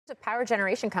The power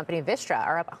generation company Vistra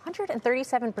are up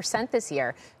 137% this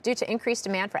year due to increased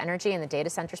demand for energy in the data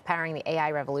centers powering the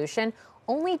AI revolution.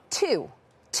 Only two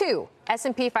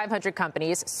S&P 500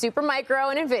 companies,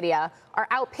 Supermicro and NVIDIA, are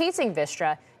outpacing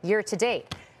Vistra year to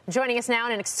date. Joining us now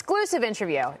in an exclusive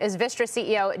interview is Vistra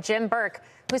CEO Jim Burke,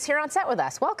 who's here on set with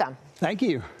us. Welcome. Thank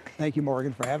you. Thank you,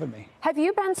 Morgan, for having me. Have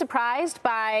you been surprised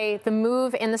by the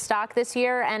move in the stock this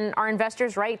year? And are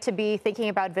investors right to be thinking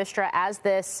about Vistra as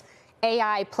this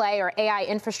AI play or AI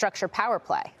infrastructure power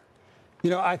play? You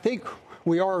know, I think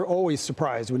we are always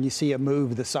surprised when you see a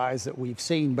move the size that we've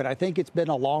seen, but I think it's been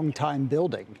a long time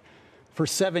building. For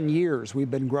 7 years, we've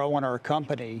been growing our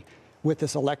company with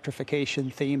this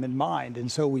electrification theme in mind.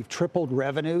 And so we've tripled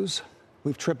revenues,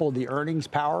 we've tripled the earnings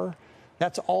power.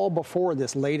 That's all before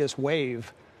this latest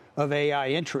wave of AI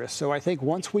interest. So I think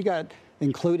once we got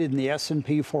included in the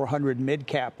S&P 400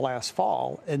 mid-cap last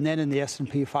fall, and then in the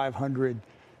S&P 500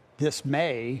 this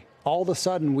May, all of a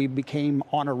sudden we became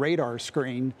on a radar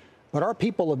screen, but our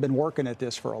people have been working at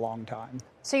this for a long time.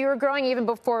 So you were growing even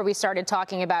before we started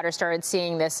talking about or started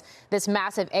seeing this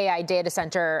massive AI data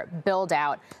center build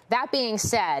out. That being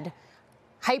said,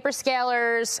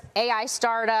 hyperscalers, AI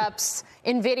startups,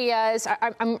 NVIDIA's,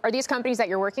 are these companies that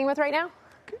you're working with right now?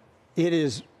 It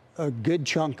is a good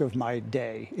chunk of my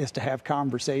day is to have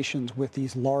conversations with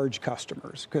these large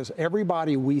customers, because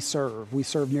everybody we serve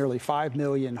nearly 5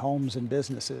 million homes and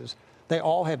businesses. They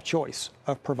all have choice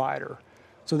of provider.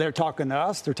 So they're talking to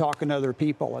us, they're talking to other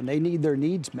people, and they need their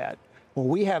needs met. Well,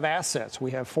 we have assets.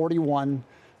 We have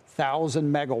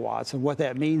 41,000 megawatts. And what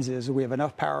that means is we have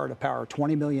enough power to power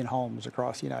 20 million homes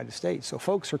across the United States. So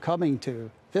folks are coming to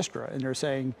Vistra and they're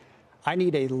saying, I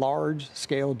need a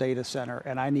large-scale data center,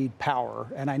 and I need power,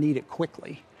 and I need it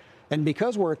quickly. And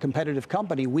because we're a competitive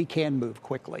company, we can move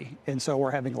quickly. And so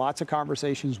we're having lots of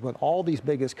conversations with all these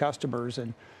biggest customers.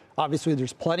 And obviously,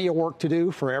 there's plenty of work to do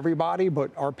for everybody,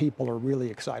 but our people are really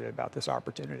excited about this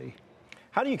opportunity.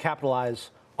 How do you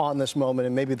capitalize on this moment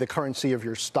and maybe the currency of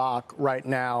your stock right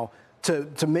now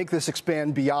to make this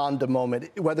expand beyond a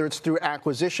moment, whether it's through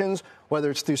acquisitions,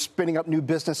 whether it's through spinning up new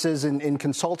businesses in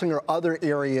consulting or other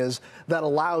areas that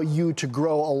allow you to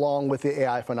grow along with the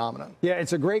AI phenomenon? Yeah,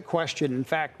 it's a great question. In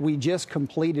fact, we just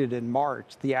completed in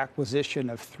March the acquisition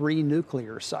of 3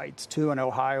 nuclear sites, 2 in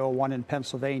Ohio, 1 in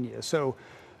Pennsylvania. So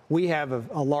we have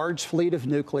a large fleet of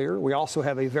nuclear. We also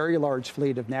have a very large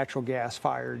fleet of natural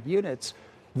gas-fired units.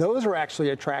 Those are actually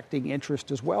attracting interest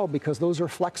as well because those are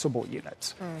flexible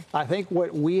units. I think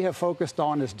what we have focused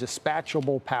on is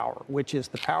dispatchable power, which is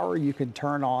the power you can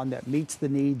turn on that meets the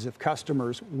needs of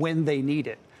customers when they need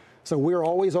it. So we're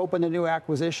always open to new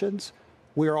acquisitions.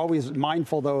 We are always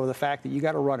mindful, though, of the fact that you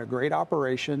got to run a great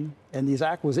operation, and these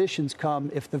acquisitions come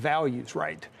if the value's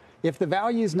right. If the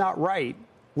value's not right,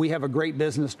 we have a great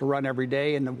business to run every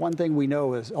day, and the one thing we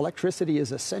know is electricity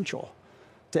is essential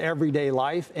to everyday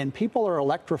life, and people are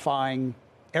electrifying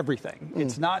everything.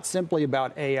 It's not simply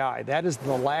about AI. That is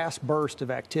the last burst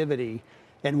of activity,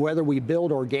 and whether we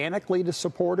build organically to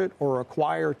support it or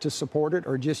acquire to support it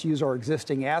or just use our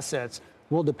existing assets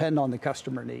will depend on the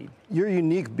customer need. You're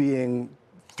unique being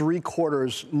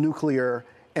 3/4 nuclear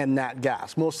and nat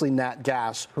gas, mostly nat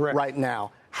gas. Correct. Right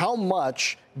now. How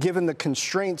much, given the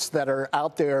constraints that are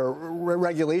out there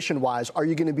regulation-wise, are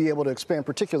you going to be able to expand,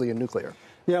 particularly in nuclear?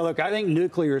 Yeah, look, I think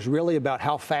nuclear is really about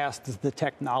how fast does the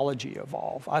technology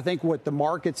evolve. I think what the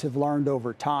markets have learned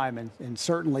over time, and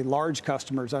certainly large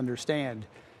customers understand,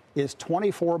 is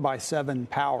 24/7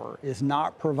 power is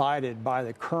not provided by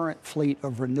the current fleet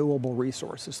of renewable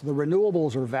resources. The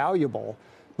renewables are valuable,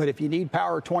 but if you need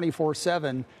power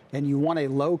 24/7 and you want a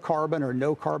low carbon or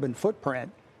no carbon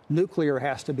footprint, nuclear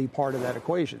has to be part of that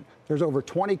equation. There's over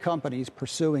 20 companies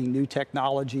pursuing new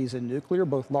technologies in nuclear,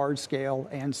 both large scale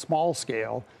and small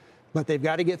scale, but they've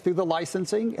got to get through the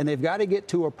licensing and they've got to get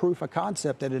to a proof of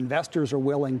concept that investors are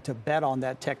willing to bet on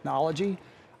that technology.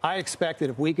 I expect that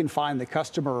if we can find the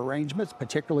customer arrangements,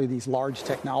 particularly these large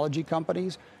technology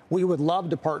companies, we would love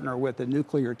to partner with the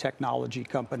nuclear technology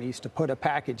companies to put a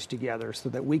package together so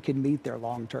that we can meet their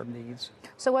long-term needs.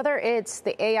 So whether it's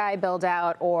the AI build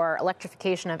out or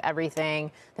electrification of everything,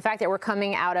 the fact that we're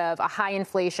coming out of a high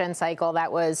inflation cycle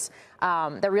that was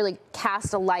that really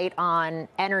cast a light on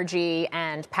energy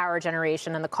and power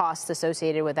generation and the costs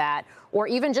associated with that, or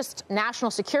even just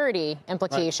national security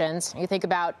implications. Right. You think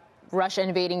about Russia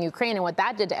invading Ukraine and what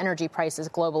that did to energy prices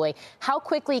globally. How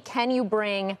quickly can you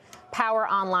bring power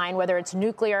online, whether it's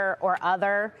nuclear or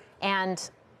other? And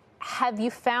have you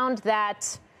found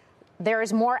that there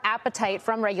is more appetite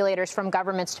from regulators, from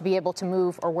governments to be able to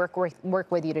move or work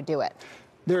with you to do it?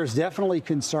 There's definitely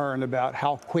concern about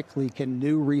how quickly can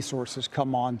new resources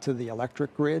come onto the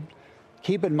electric grid.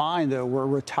 Keep in mind, though, we're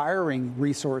retiring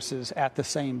resources at the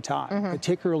same time,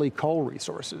 particularly coal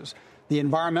resources. The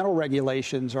environmental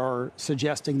regulations are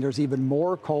suggesting there's even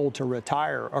more coal to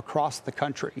retire across the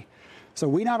country. So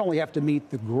we not only have to meet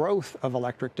the growth of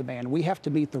electric demand, we have to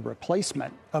meet the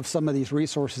replacement of some of these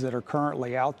resources that are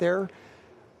currently out there.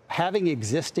 Having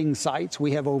existing sites,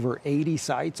 we have over 80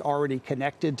 sites already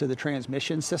connected to the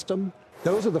transmission system.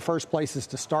 Those are the first places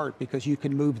to start because you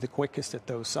can move the quickest at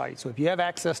those sites. So if you have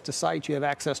access to sites, you have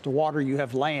access to water, you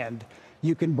have land,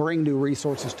 you can bring new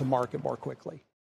resources to market more quickly.